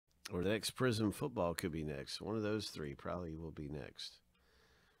Or the next Prism football could be next. One of those three probably will be next.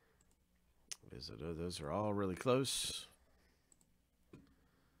 Those are all really close.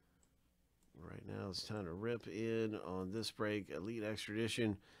 Right now it's time to rip in on this break. Elite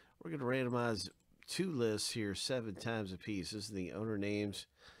Extradition. We're going to randomize 2 lists here 7 times a piece. This is the owner names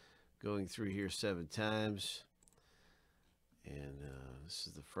going through here 7 times. And this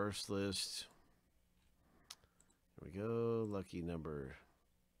is the first list. There we go. Lucky number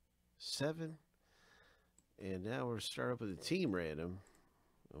 7. And now we'll start up with the team random.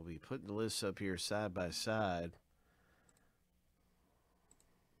 We'll be putting the lists up here side by side.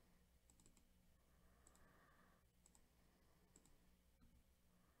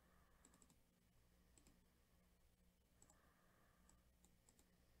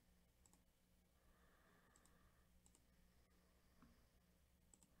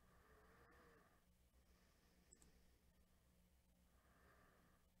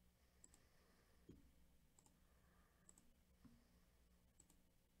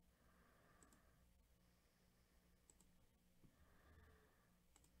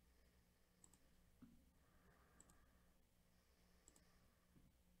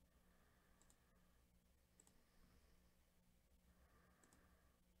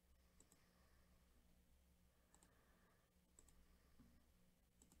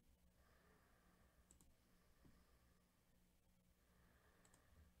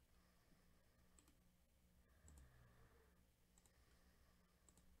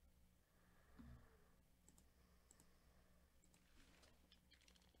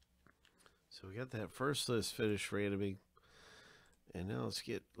 So we got that first list finished randoming. And now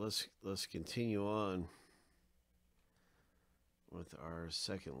let's continue on with our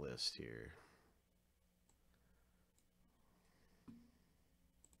second list here.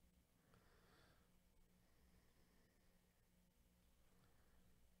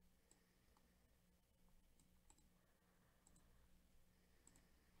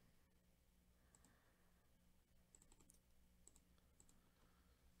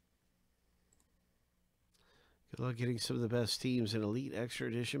 Good luck getting some of the best teams in Elite Extra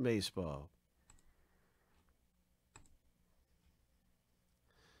Edition Baseball.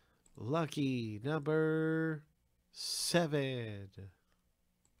 Lucky number 7.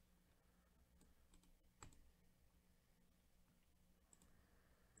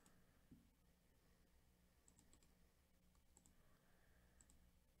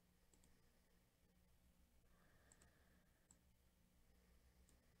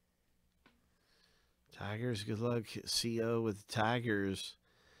 Tigers, good luck. CO with the Tigers.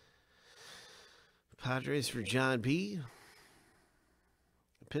 Padres for John B.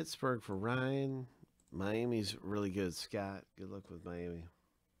 Pittsburgh for Ryan. Miami's really good. Scott, good luck with Miami.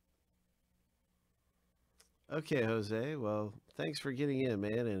 Okay, Jose. Well, thanks for getting in,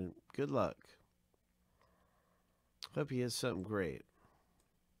 man, and good luck. Hope you hit something great.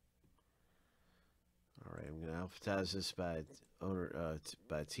 All right, I'm going to alphabetize this by owner,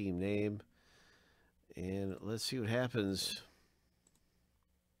 by team name. And let's see what happens.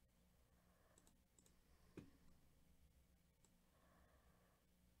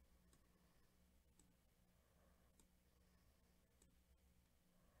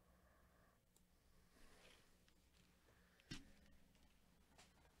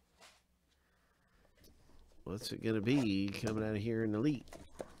 What's it going to be coming out of here in Elite?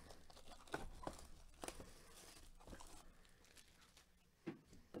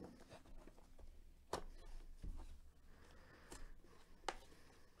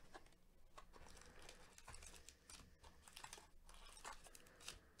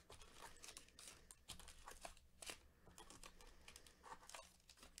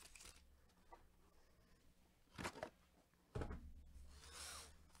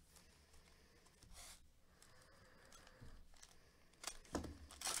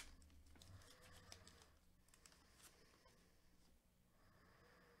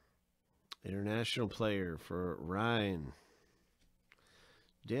 International player for Ryan.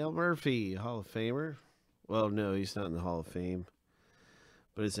 Dale Murphy, Hall of Famer. Well, no, he's not in the Hall of Fame.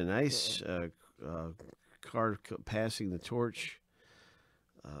 But it's a nice card passing the torch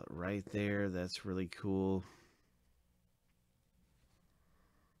right there. That's really cool.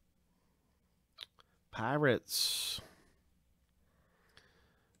 Pirates.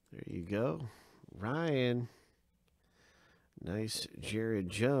 There you go. Ryan. Nice Jared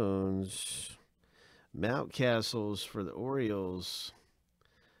Jones. Mountcastles for the Orioles.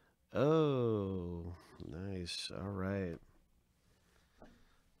 Oh, nice. All right.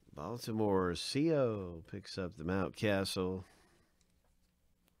 Baltimore. CO picks up the Mountcastle.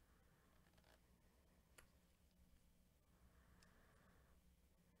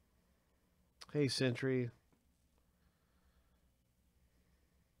 Hey, Sentry.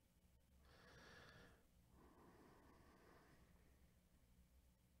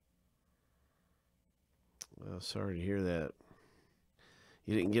 Well, sorry to hear that.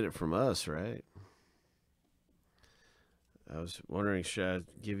 You didn't get it from us, right? I was wondering, should I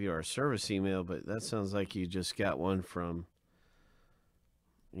give you our service email? But that sounds like you just got one from,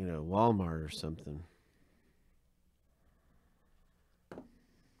 Walmart or something.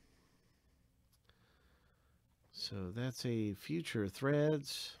 So that's a Future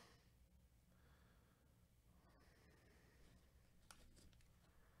Threads.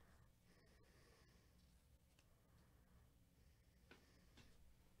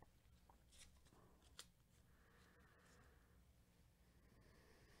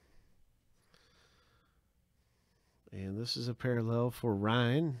 And this is a parallel for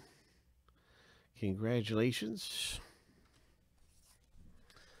Ryan. Congratulations.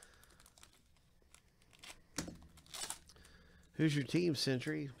 Who's your team,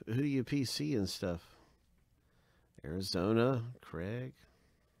 Century? Who do you PC and stuff? Arizona, Craig.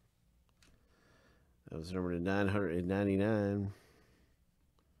 That was number 999.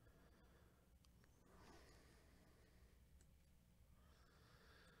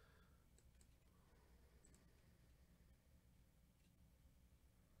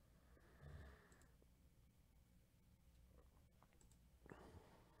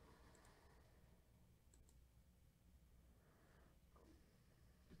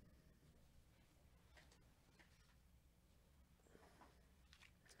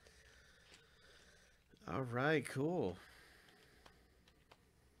 All right, cool.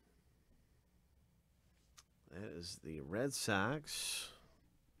 That is the Red Sox.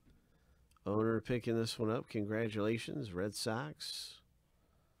 Owner picking this one up. Congratulations, Red Sox.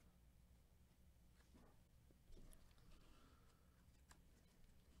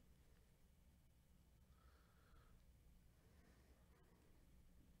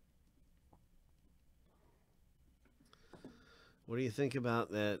 What do you think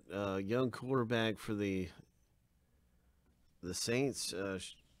about that young quarterback for the Saints? I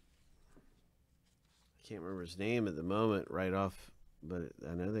can't remember his name at the moment right off, but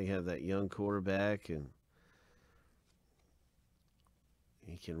I know they have that young quarterback, and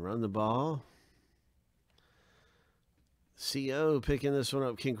he can run the ball. CO picking this one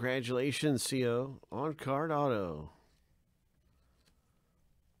up. Congratulations, CO. On card auto.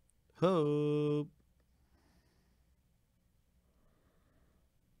 Hope.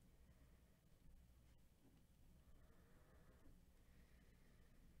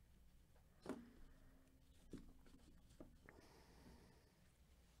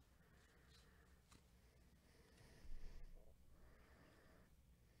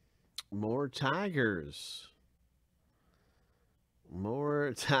 More Tigers.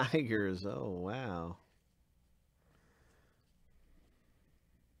 More Tigers. Oh, wow.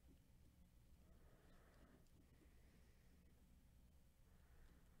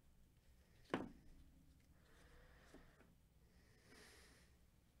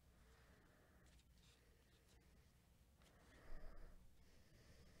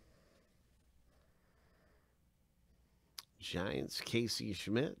 Giants, Casey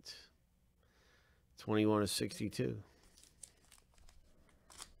Schmidt. 21/62.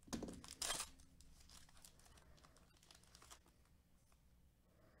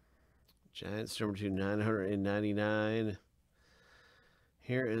 Giants, number 2, 999.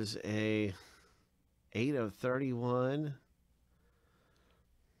 Here is a 8/31.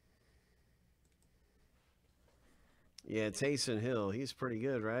 Yeah, Taysom Hill. He's pretty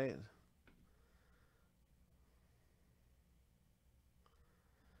good, right?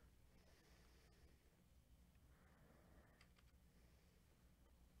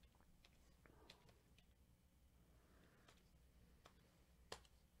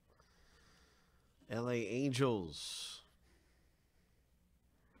 LA Angels.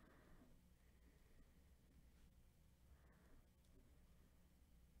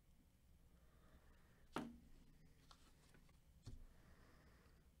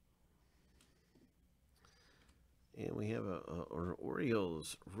 And we have an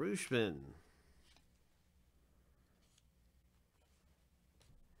Orioles, Rooshman.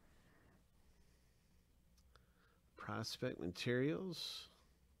 Prospect materials.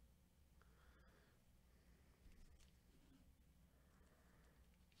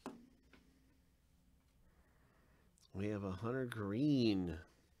 We have a Hunter Green.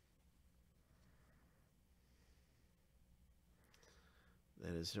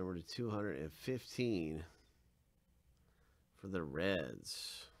 That is number 215 for the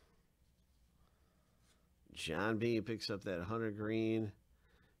Reds. John B picks up that Hunter Green.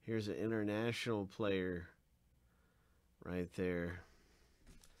 Here's an international player right there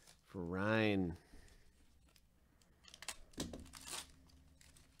for Ryan.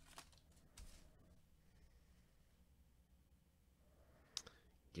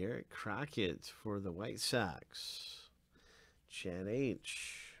 Garrett Crockett for the White Sox. Chad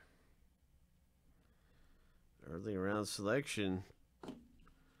H. Early round selection.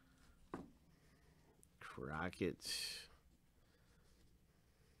 Crockett.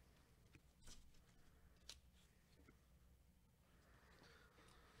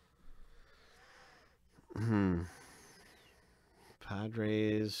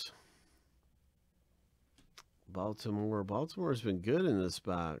 Padres. Baltimore. Baltimore's been good in this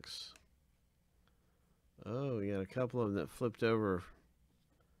box. Oh, we got a couple of them that flipped over.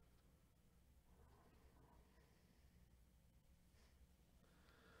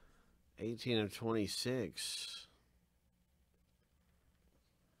 $18 of $26.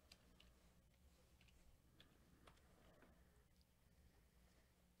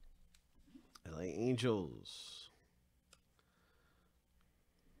 LA Angels.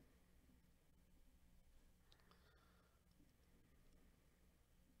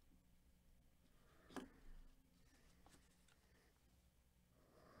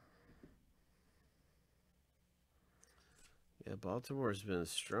 Yeah, Baltimore's been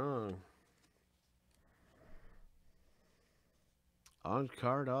strong. On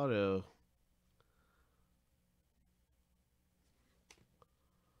card auto.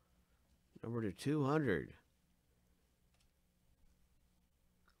 Number to 200.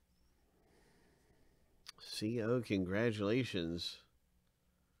 CO, congratulations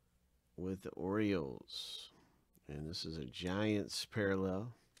with the Orioles. And this is a Giants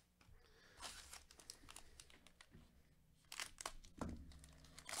parallel.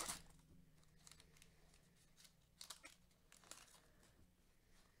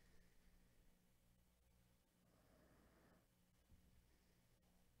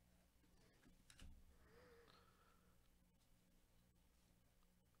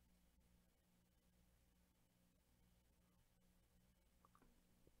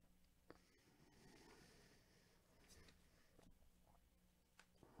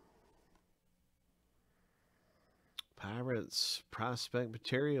 Pirates prospect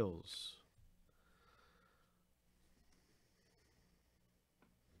materials.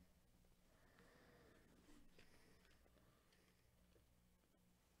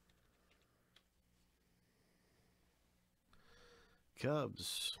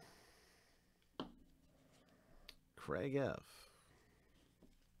 Cubs. Craig F.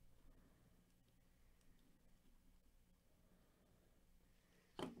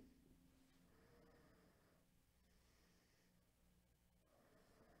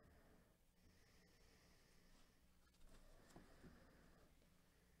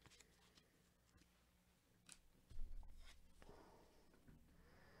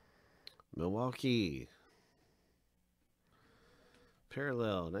 Milwaukee.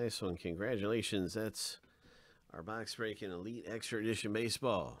 Parallel. Nice one. Congratulations. That's our box breaking Elite Extra Edition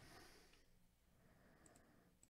Baseball.